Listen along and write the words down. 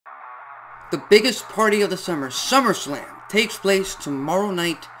The biggest party of the summer, Summerslam, takes place tomorrow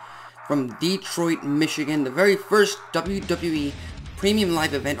night from Detroit, Michigan. The very first WWE premium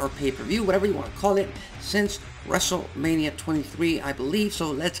live event or pay-per-view, whatever you want to call it, since WrestleMania 23, I believe. So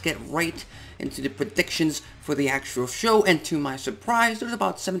let's get right into the predictions for the actual show. And to my surprise, there's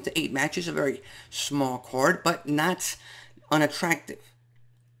about 7 to 8 matches, a very small card, but not unattractive.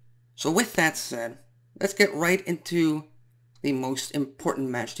 So with that said, let's get right into the most important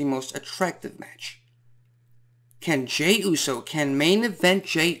match, the most attractive match. Can main event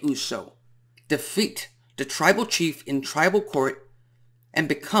Jey Uso defeat the Tribal Chief in Tribal Court and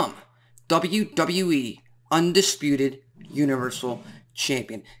become WWE Undisputed Universal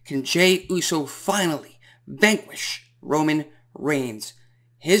Champion? Can Jey Uso finally vanquish Roman Reigns,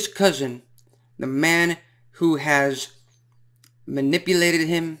 his cousin, the man who has manipulated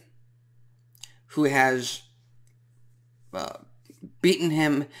him, who has beaten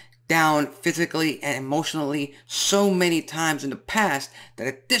him down physically and emotionally so many times in the past that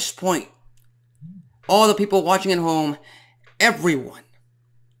at this point, all the people watching at home, everyone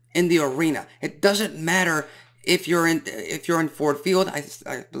in the arena, it doesn't matter if you're in Ford Field,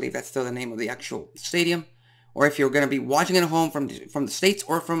 I believe that's still the name of the actual stadium, or if you're going to be watching at home from the States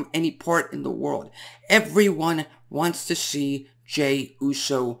or from any part in the world, everyone wants to see Jey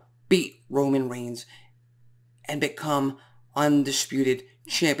Uso beat Roman Reigns and become undisputed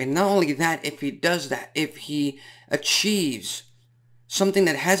champion. Not only that, if he does that, if he achieves something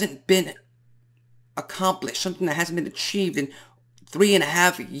that hasn't been accomplished, something that hasn't been achieved in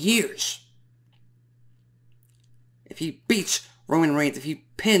 3.5 years, if he beats Roman Reigns, if he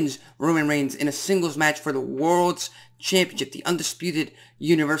pins Roman Reigns in a singles match for the World's Championship, the Undisputed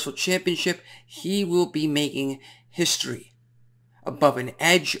Universal Championship, he will be making history. Above an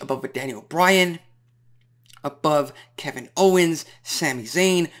Edge, above a Daniel Bryan, above Kevin Owens, Sami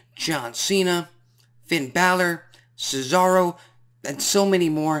Zayn, John Cena, Finn Balor, Cesaro, and so many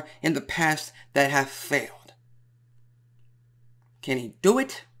more in the past that have failed. Can he do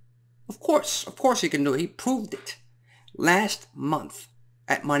it? Of course he can do it. He proved it last month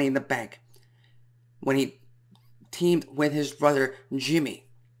at Money in the Bank when he teamed with his brother Jimmy,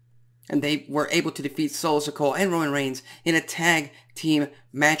 and they were able to defeat Solo Sikoa and Roman Reigns in a tag team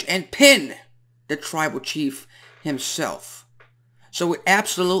match and pin the Tribal Chief himself. So it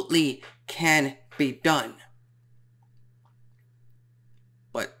absolutely can be done.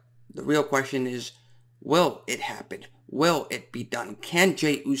 But the real question is, will it happen? Will it be done? Can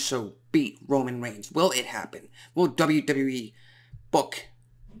Jey Uso beat Roman Reigns? Will it happen? Will WWE book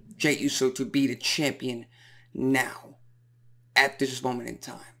Jey Uso to be the champion now, at this moment in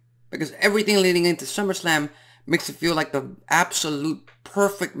time? Because everything leading into SummerSlam makes it feel like the absolute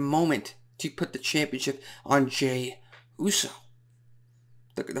perfect moment to put the championship on Jey Uso.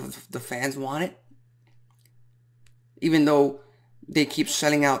 The fans want it. Even though they keep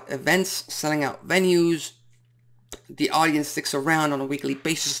selling out events, selling out venues, the audience sticks around on a weekly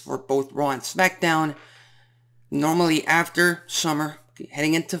basis for both Raw and SmackDown. Normally after summer,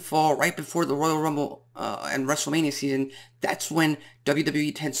 heading into fall, right before the Royal Rumble and WrestleMania season, that's when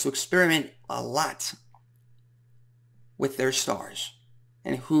WWE tends to experiment a lot with their stars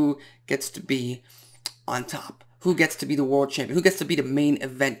and who gets to be on top, who gets to be the world champion, who gets to be the main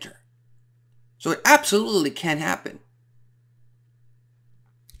eventer. So it absolutely can happen.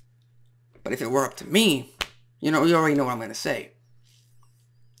 But if it were up to me, you already know what I'm going to say.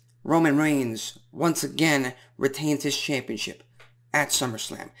 Roman Reigns once again retains his championship at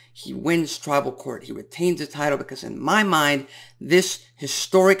SummerSlam. He wins Tribal Court. He retains the title because in my mind, this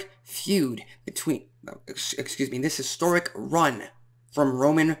historic feud between, this historic run from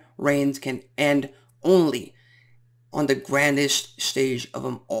Roman Reigns can end only on the grandest stage of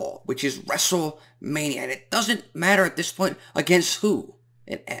them all, which is WrestleMania. And it doesn't matter at this point against who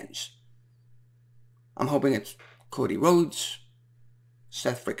it ends. I'm hoping it's Cody Rhodes,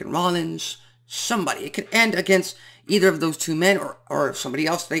 Seth freaking Rollins, somebody. It could end against either of those two men or somebody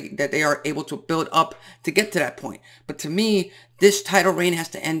else that they are able to build up to get to that point. But to me, this title reign has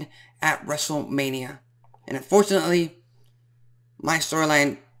to end at WrestleMania. And unfortunately, my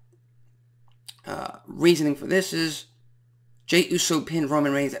storyline reasoning for this is Jey Uso pinned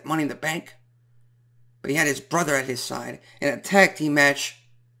Roman Reigns at Money in the Bank, but he had his brother at his side in a tag team match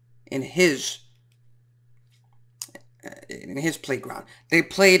in his playground. They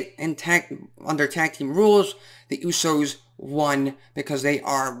played under tag team rules. The Usos won because they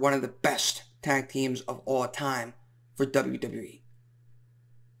are one of the best tag teams of all time for WWE.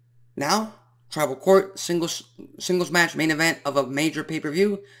 Now, Tribal Court, singles match, main event of a major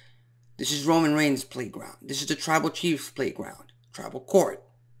pay-per-view. This is Roman Reigns' playground. This is the Tribal Chief's playground. Tribal Court.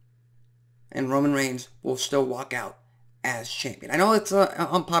 and Roman Reigns will still walk out as champion. I know it's an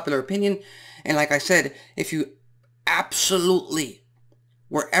unpopular opinion, and like I said, if you absolutely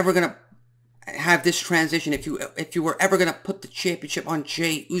were ever going to have this transition, if you were ever going to put the championship on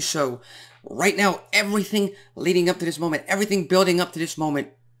Jey Uso, right now, everything leading up to this moment, everything building up to this moment,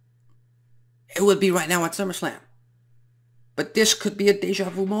 it would be right now at SummerSlam. But this could be a deja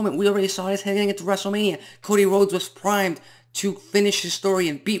vu moment. We already saw this heading into WrestleMania. Cody Rhodes was primed to finish his story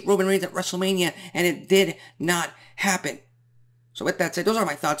and beat Roman Reigns at WrestleMania, and it did not happen. So with that said, those are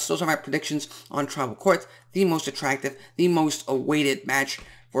my thoughts. Those are my predictions on Tribal Court. The most attractive, the most awaited match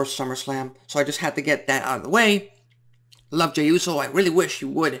for SummerSlam. So I just had to get that out of the way. Love Jey Uso. I really wish he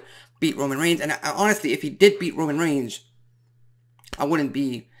would beat Roman Reigns. And honestly, if he did beat Roman Reigns, I wouldn't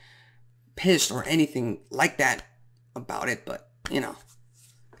be pissed or anything like that about it. But, you know,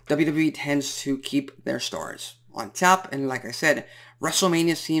 WWE tends to keep their stars on top. And like I said,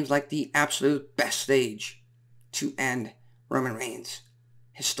 WrestleMania seems like the absolute best stage to end Roman Reigns'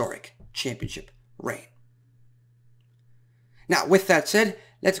 historic championship reign. Now, with that said,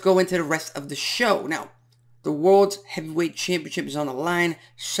 let's go into the rest of the show. Now, the World's Heavyweight Championship is on the line.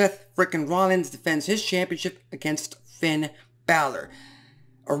 Seth frickin' Rollins defends his championship against Finn Balor.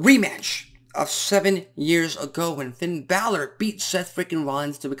 A rematch of 7 years ago when Finn Balor beat Seth frickin'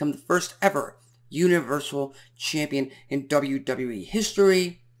 Rollins to become the first ever Universal Champion in WWE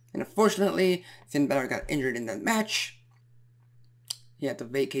history. And unfortunately, Finn Balor got injured in that match. He had to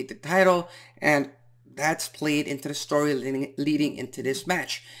vacate the title, and that's played into the story leading into this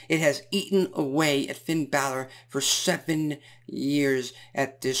match. It has eaten away at Finn Balor for 7 years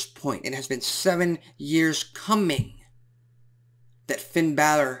at this point. It has been 7 years coming that Finn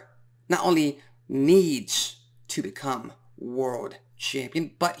Balor not only needs to become world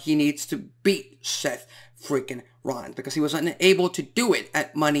champion, but he needs to beat Seth freaking Rollins because he was unable to do it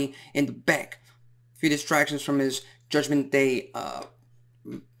at Money in the Bank. A few distractions from his Judgment Day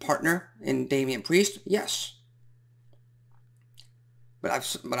partner in Damian Priest, yes. But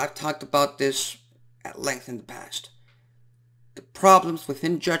I've talked about this at length in the past. The problems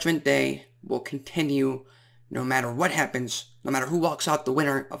within Judgment Day will continue no matter what happens, no matter who walks out the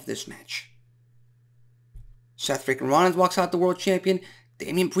winner of this match. Seth freaking Rollins walks out the world champion.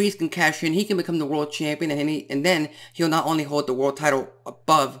 Damian Priest can cash in. He can become the world champion, and then he'll not only hold the world title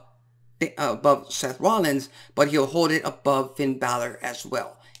above Seth Rollins, but he'll hold it above Finn Balor as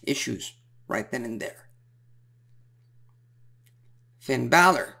well. Issues right then and there. Finn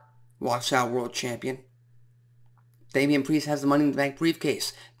Balor walks out world champion. Damian Priest has the Money in the Bank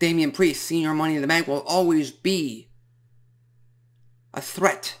briefcase. Damian Priest, senior Money in the Bank, will always be a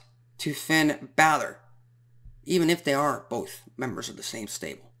threat to Finn Balor, even if they are both members of the same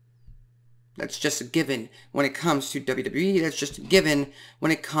stable. That's just a given when it comes to WWE. That's just a given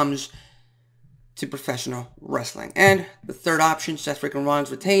when it comes to professional wrestling. And the third option, Seth freaking Rollins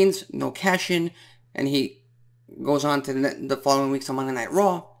retains, no cash in, and he goes on to the following weeks on Monday Night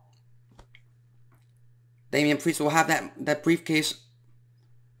Raw. Damian Priest will have that briefcase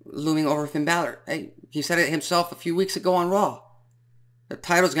looming over Finn Balor. Hey, he said it himself a few weeks ago on Raw. The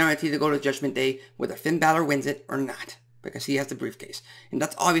title's guaranteed to go to Judgment Day whether Finn Balor wins it or not, because he has the briefcase. And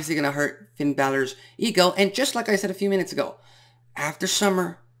that's obviously going to hurt Finn Balor's ego. And just like I said a few minutes ago, after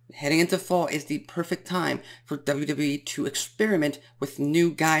summer, heading into fall is the perfect time for WWE to experiment with new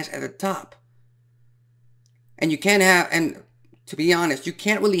guys at the top. And you can't have, and to be honest, you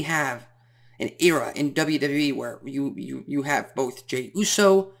can't really have an era in WWE where you have both Jey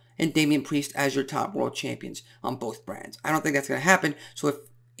Uso and Damian Priest as your top world champions on both brands. I don't think that's going to happen. So if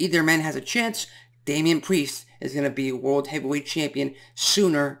either man has a chance, Damian Priest is going to be world heavyweight champion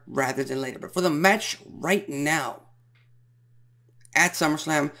sooner rather than later. But for the match right now, at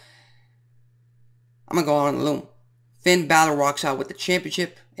SummerSlam, I'm going to go on a limb. Finn Balor walks out with the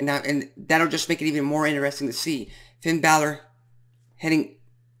championship, and that'll just make it even more interesting to see. Finn Balor heading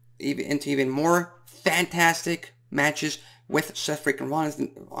into even more fantastic matches with Seth freaking Rollins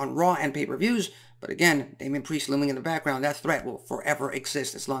on Raw and pay-per-views. But again, Damian Priest looming in the background, that threat will forever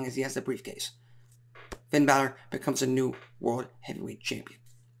exist as long as he has the briefcase. Finn Balor becomes a new World Heavyweight Champion.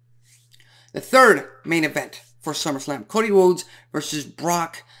 The third main event for SummerSlam, Cody Rhodes versus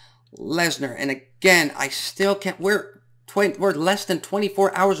Brock Lesnar. And again, I still can't, we're less than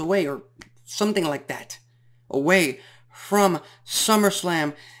 24 hours away or something like that, away from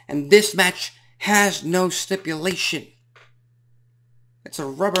SummerSlam. And this match has no stipulation. It's a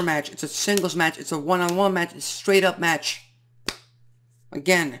rubber match. It's a singles match. It's a one-on-one match. It's a straight-up match.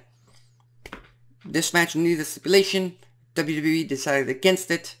 Again, this match needed a stipulation. WWE decided against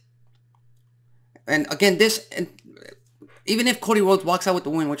it. And again, Even if Cody Rhodes walks out with the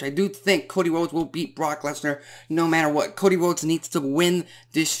win, which I do think Cody Rhodes will beat Brock Lesnar no matter what. Cody Rhodes needs to win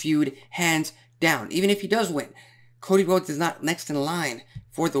this feud hands down. Even if he does win, Cody Rhodes is not next in line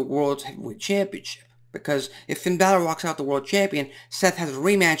for the World Heavyweight Championship. Because if Finn Balor walks out the World Champion, Seth has a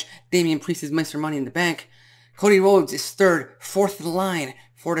rematch, Damian Priest is Mr. Money in the Bank, Cody Rhodes is third, fourth in line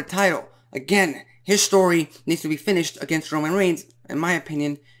for the title. Again, his story needs to be finished against Roman Reigns, in my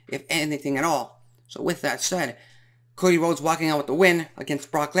opinion, if anything at all. So with that said, Cody Rhodes walking out with the win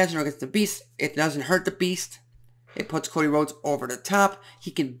against Brock Lesnar, against the Beast, it doesn't hurt the Beast. It puts Cody Rhodes over the top.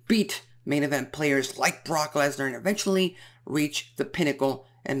 He can beat main event players like Brock Lesnar and eventually reach the pinnacle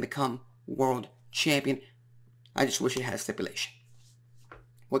and become world champion. I just wish it had a stipulation.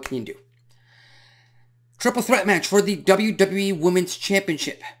 What can you do? Triple threat match for the WWE Women's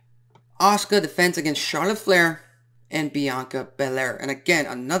Championship. Asuka defends against Charlotte Flair and Bianca Belair. And again,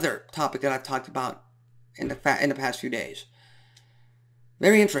 another topic that I've talked about in the past few days.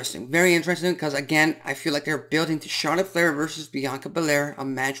 Very interesting because again, I feel like they're building to Charlotte Flair versus Bianca Belair, a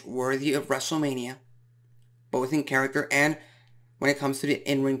match worthy of WrestleMania, both in character and when it comes to the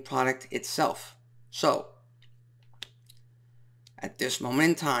in-ring product itself. So, at this moment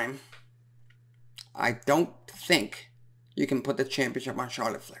in time, I don't think you can put the championship on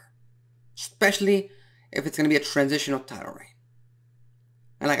Charlotte Flair, especially if it's going to be a transitional title reign.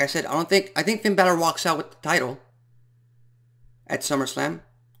 And like I said, I think Finn Balor walks out with the title at SummerSlam.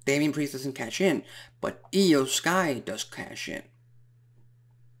 Damian Priest doesn't cash in, but Io Sky does cash in.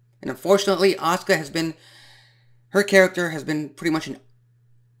 And unfortunately, Asuka her character has been pretty much an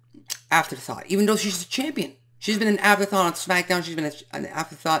afterthought, even though she's the champion. She's been an afterthought on SmackDown. She's been an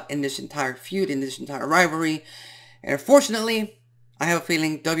afterthought in this entire feud, in this entire rivalry. And unfortunately, I have a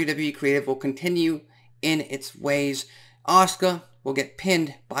feeling WWE Creative will continue in its ways. Asuka will get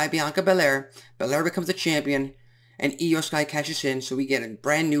pinned by Bianca Belair. Belair becomes the champion, and Io Sky cashes in, so we get a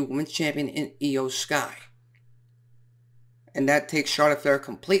brand new women's champion in Io Sky. And that takes Charlotte Flair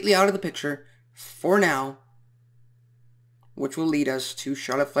completely out of the picture for now, which will lead us to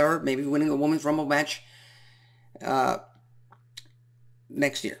Charlotte Flair maybe winning a Women's Rumble match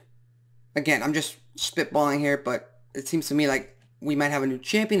next year. Again, I'm just spitballing here, but it seems to me like we might have a new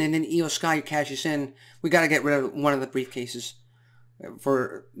champion, and then Io Sky cashes in. We got to get rid of one of the briefcases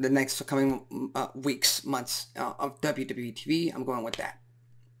for the next coming weeks, months of WWE TV. I'm going with that.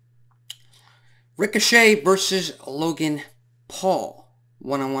 Ricochet versus Logan Paul.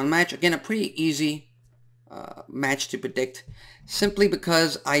 One-on-one match. Again, a pretty easy match to predict, simply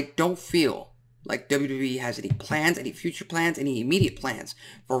because I don't feel like WWE has any plans, any future plans, any immediate plans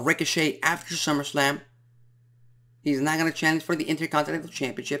for Ricochet after SummerSlam. He's not going to challenge for the Intercontinental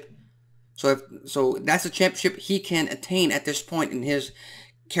Championship. So that's a championship he can attain at this point in his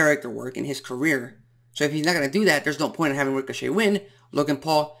character work, in his career. So if he's not going to do that, there's no point in having Ricochet win. Logan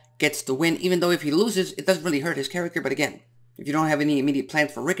Paul gets the win, even though if he loses, it doesn't really hurt his character. But again, if you don't have any immediate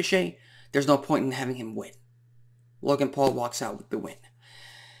plans for Ricochet, there's no point in having him win. Logan Paul walks out with the win.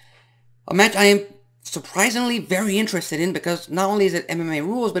 A match I am surprisingly very interested in, because not only is it MMA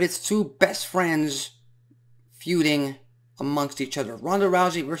rules, but it's two best friends feuding amongst each other. Ronda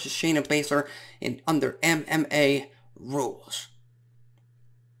Rousey versus Shayna Baszler under MMA rules.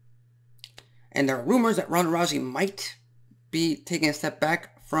 And there are rumors that Ronda Rousey might be taking a step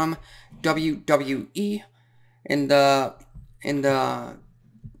back from WWE in the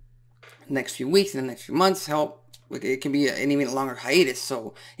next few weeks, in the next few months. Hell, it can be an even longer hiatus.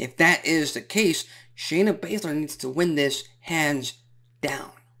 So if that is the case, Shayna Baszler needs to win this hands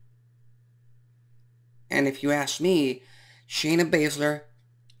down. And if you ask me, Shayna Baszler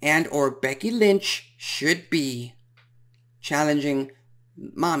and or Becky Lynch should be challenging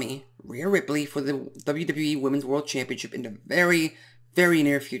Mommy Rhea Ripley for the WWE Women's World Championship in the very, very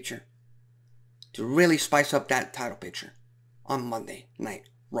near future, to really spice up that title picture on Monday Night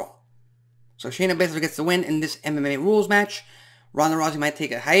Raw. So Shayna Baszler gets the win in this MMA rules match. Ronda Rousey might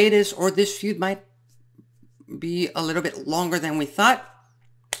take a hiatus, or this feud might be a little bit longer than we thought.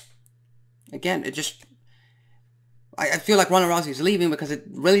 Again, I feel like Ronda Rousey is leaving because it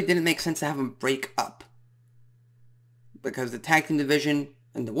really didn't make sense to have them break up. Because the tag team division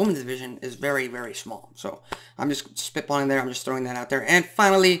and the women's division is very, very small. So I'm just spitballing there. I'm just throwing that out there. And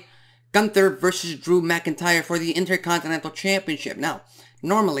finally, Gunther versus Drew McIntyre for the Intercontinental Championship. Now,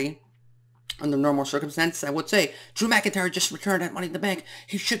 normally, under normal circumstances, I would say Drew McIntyre just returned at Money in the Bank.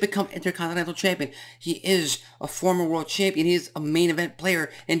 He should become Intercontinental Champion. He is a former world champion. He is a main event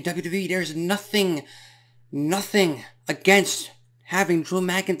player in WWE. There's nothing against having Drew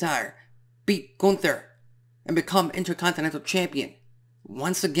McIntyre beat Gunther and become Intercontinental Champion.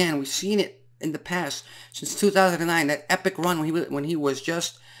 Once again, we've seen it in the past since 2009, that epic run when he was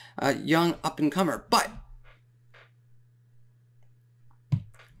just a young up-and-comer. But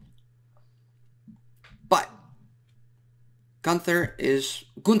Gunther is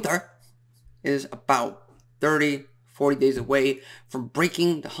about 30, 40 days away from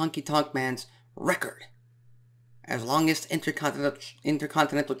breaking the Honky Tonk Man's record as longest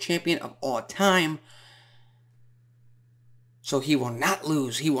intercontinental champion of all time. So he will not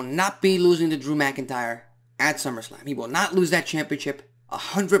lose. He will not be losing to Drew McIntyre at SummerSlam. He will not lose that championship.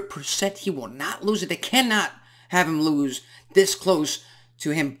 100% he will not lose it. They cannot have him lose this close to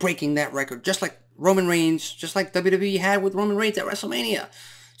him breaking that record. Just like Roman Reigns, just like WWE had with Roman Reigns at WrestleMania.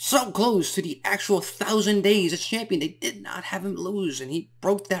 So close to the actual 1,000 days as champion. They did not have him lose, and he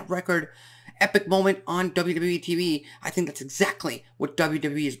broke that record. Epic moment on WWE TV. I think that's exactly what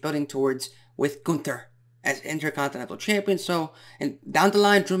WWE is building towards with Gunther as Intercontinental Champion. So, and down the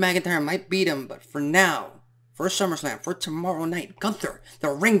line, Drew McIntyre might beat him, but for now, for SummerSlam, for tomorrow night, Gunther, the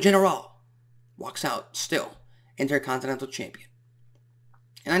Ring General, walks out still Intercontinental Champion.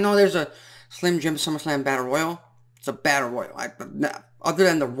 And I know there's a Slim Jim SummerSlam Battle Royal. It's a Battle Royal. Other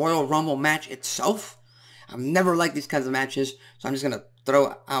than the Royal Rumble match itself, I've never liked these kinds of matches, so I'm just going to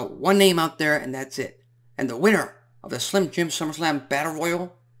throw out one name out there, and that's it. And the winner of the Slim Jim SummerSlam Battle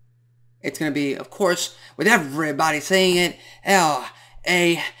Royal, it's going to be, of course, with everybody saying it,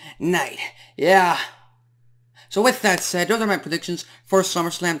 L.A. Knight. Yeah. So with that said, those are my predictions for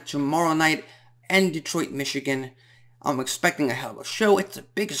SummerSlam tomorrow night in Detroit, Michigan. I'm expecting a hell of a show. It's the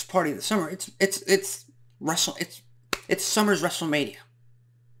biggest party of the summer. It's summer's WrestleMania.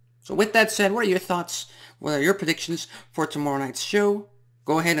 So with that said, what are your thoughts? What are your predictions for tomorrow night's show?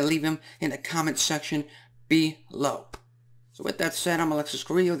 Go ahead and leave them in the comment section below. So with that said, I'm Alexis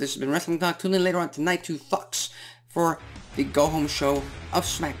Carrillo. This has been Wrestling Talk. Tune in later on tonight to Fox for the go-home show of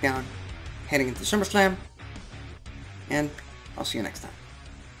SmackDown heading into SummerSlam. And I'll see you next time.